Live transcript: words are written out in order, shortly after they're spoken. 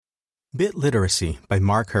Bit Literacy by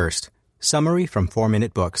Mark Hurst. Summary from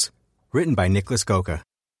 4-Minute Books. Written by Nicholas Goka.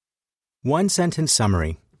 One-sentence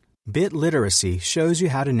summary. Bit literacy shows you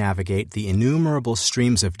how to navigate the innumerable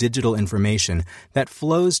streams of digital information that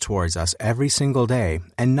flows towards us every single day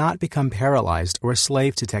and not become paralyzed or a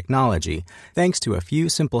slave to technology thanks to a few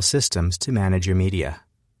simple systems to manage your media.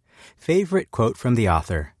 Favorite quote from the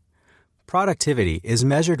author. Productivity is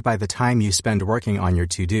measured by the time you spend working on your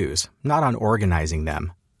to-dos, not on organizing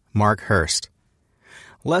them. Mark Hurst.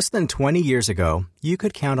 Less than 20 years ago, you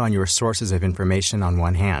could count on your sources of information on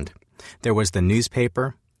one hand. There was the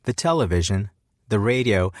newspaper, the television, the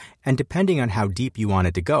radio, and depending on how deep you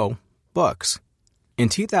wanted to go, books. In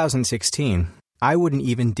 2016, I wouldn't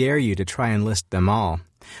even dare you to try and list them all.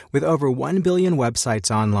 With over 1 billion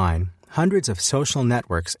websites online, hundreds of social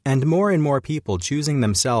networks, and more people choosing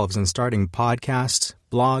themselves and starting podcasts,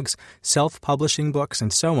 blogs, self-publishing books,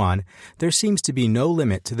 and so on, there seems to be no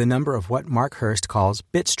limit to the number of what Mark Hurst calls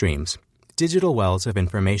bit streams, digital wells of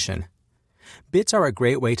information. Bits are a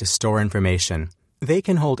great way to store information. They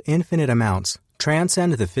can hold infinite amounts,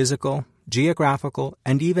 transcend the physical, geographical,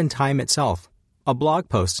 and even time itself. A blog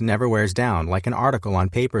post never wears down like an article on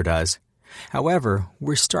paper does. However,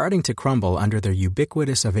 we're starting to crumble under their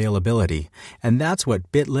ubiquitous availability, and that's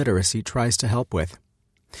what bit literacy tries to help with.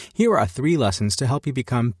 Here are 3 lessons to help you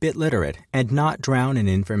become bit literate and not drown in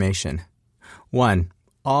information. 1.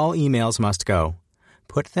 All emails must go.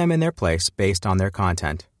 Put them in their place based on their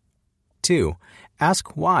content. 2.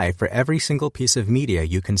 Ask why for every single piece of media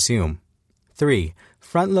you consume. 3.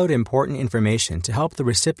 Front-load important information to help the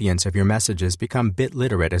recipients of your messages become bit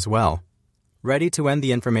literate as well. Ready to end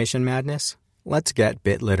the information madness? Let's get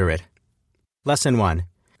bit literate. Lesson 1.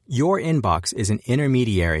 Your inbox is an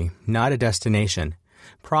intermediary, not a destination.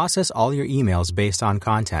 Process all your emails based on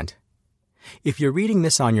content. If you're reading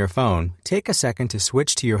this on your phone, take a second to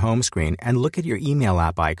switch to your home screen and look at your email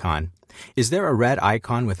app icon. Is there a red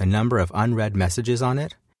icon with a number of unread messages on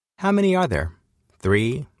it? How many are there?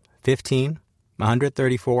 3? 15?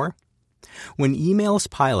 134? When emails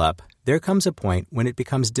pile up, there comes a point when it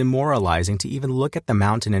becomes demoralizing to even look at the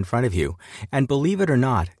mountain in front of you, and believe it or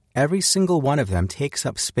not, every single one of them takes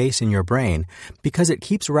up space in your brain because it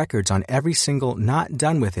keeps records on every single not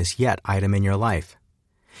done with this yet item in your life.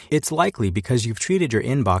 It's likely because you've treated your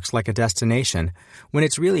inbox like a destination when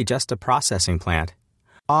it's really just a processing plant.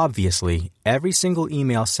 Obviously, every single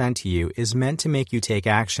email sent to you is meant to make you take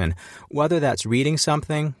action, whether that's reading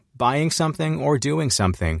something, buying something, or doing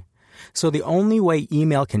something. So the only way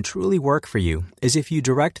email can truly work for you is if you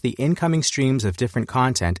direct the incoming streams of different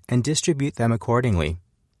content and distribute them accordingly.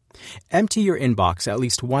 Empty your inbox at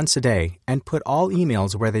least once a day and put all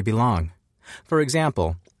emails where they belong. For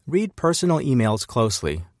example, read personal emails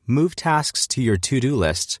closely, move tasks to your to-do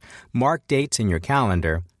lists, mark dates in your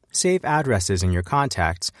calendar, save addresses in your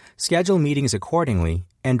contacts, schedule meetings accordingly,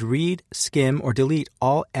 and read, skim, or delete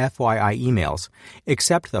all FYI emails,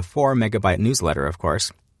 except the 4-megabyte newsletter, of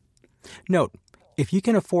course. Note, if you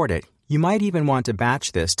can afford it, you might even want to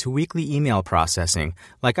batch this to weekly email processing,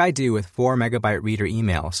 like I do with 4-megabyte reader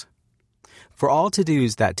emails. For all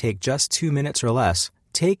to-dos that take just 2 minutes or less,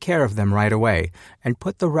 take care of them right away and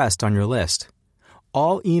put the rest on your list.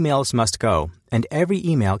 All emails must go, and every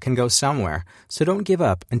email can go somewhere, so don't give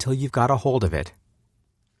up until you've got a hold of it.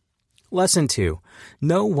 Lesson 2.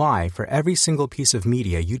 Know why for every single piece of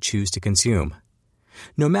media you choose to consume.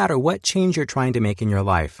 No matter what change you're trying to make in your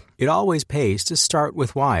life, it always pays to start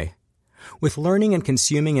with why. With learning and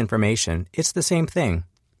consuming information, it's the same thing.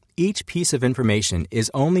 Each piece of information is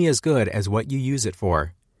only as good as what you use it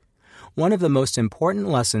for. One of the most important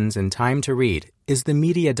lessons in Time to Read is the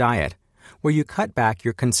media diet, where you cut back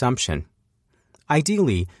your consumption.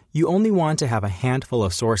 Ideally, you only want to have a handful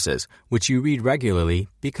of sources, which you read regularly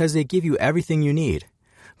because they give you everything you need.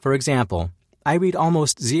 For example, I read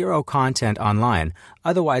almost zero content online,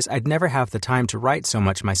 otherwise I'd never have the time to write so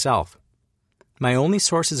much myself. My only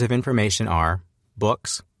sources of information are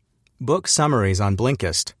books, book summaries on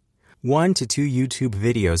Blinkist, 1 to 2 YouTube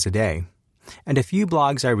videos a day, and a few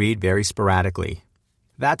blogs I read very sporadically.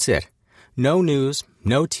 That's it. No news,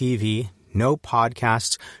 no TV, no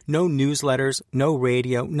podcasts, no newsletters, no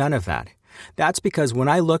radio, none of that. That's because when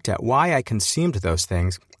I looked at why I consumed those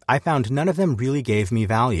things, I found none of them really gave me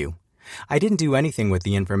value. I didn't do anything with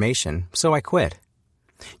the information, so I quit.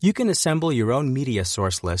 You can assemble your own media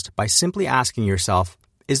source list by simply asking yourself,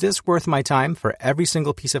 is this worth my time for every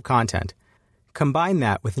single piece of content? Combine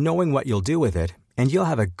that with knowing what you'll do with it, and you'll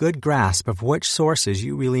have a good grasp of which sources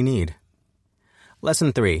you really need.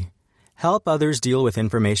 Lesson 3. Help others deal with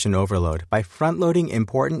information overload by front-loading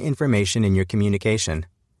important information in your communication.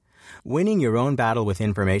 Winning your own battle with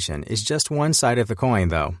information is just one side of the coin,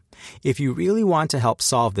 though. If you really want to help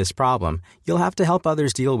solve this problem, you'll have to help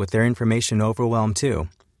others deal with their information overwhelm too.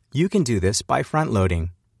 You can do this by front-loading.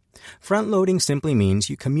 Front-loading simply means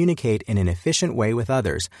you communicate in an efficient way with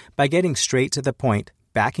others by getting straight to the point,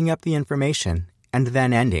 backing up the information, and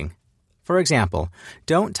then ending. For example,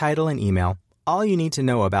 don't title an email, "All you need to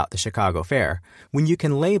know about the Chicago Fair," when you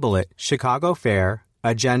can label it Chicago Fair,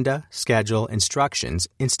 Agenda, Schedule, Instructions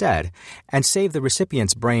instead, and save the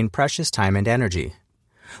recipient's brain precious time and energy.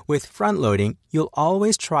 With front-loading, you'll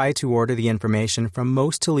always try to order the information from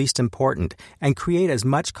most to least important and create as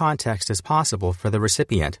much context as possible for the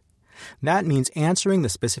recipient. That means answering the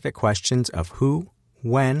specific questions of who,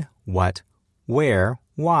 when, what, where,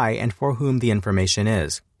 why, and for whom the information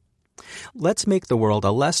is. Let's make the world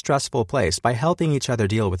a less stressful place by helping each other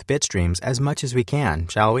deal with bit streams as much as we can,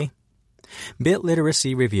 shall we? Bit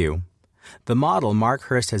Literacy Review. The model Mark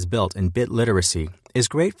Hurst has built in bit literacy is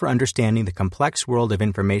great for understanding the complex world of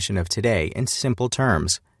information of today in simple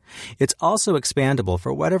terms. It's also expandable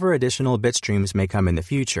for whatever additional bit streams may come in the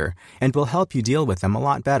future and will help you deal with them a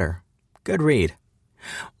lot better. Good read.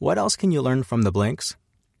 What else can you learn from the blinks?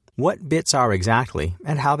 What bits are exactly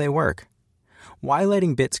and how they work. Why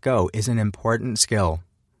letting bits go is an important skill.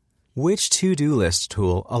 Which to-do list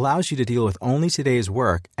tool allows you to deal with only today's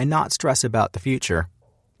work and not stress about the future?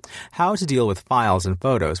 How to deal with files and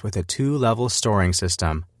photos with a 2-level storing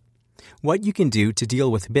system. What you can do to deal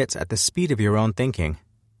with bits at the speed of your own thinking.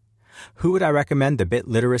 Who would I recommend the bit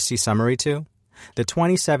literacy summary to? The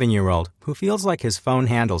 27-year-old who feels like his phone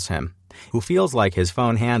handles him.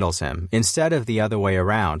 Instead of the other way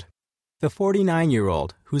around. The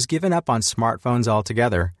 49-year-old who's given up on smartphones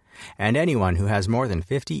altogether. And anyone who has more than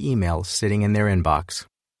 50 emails sitting in their inbox.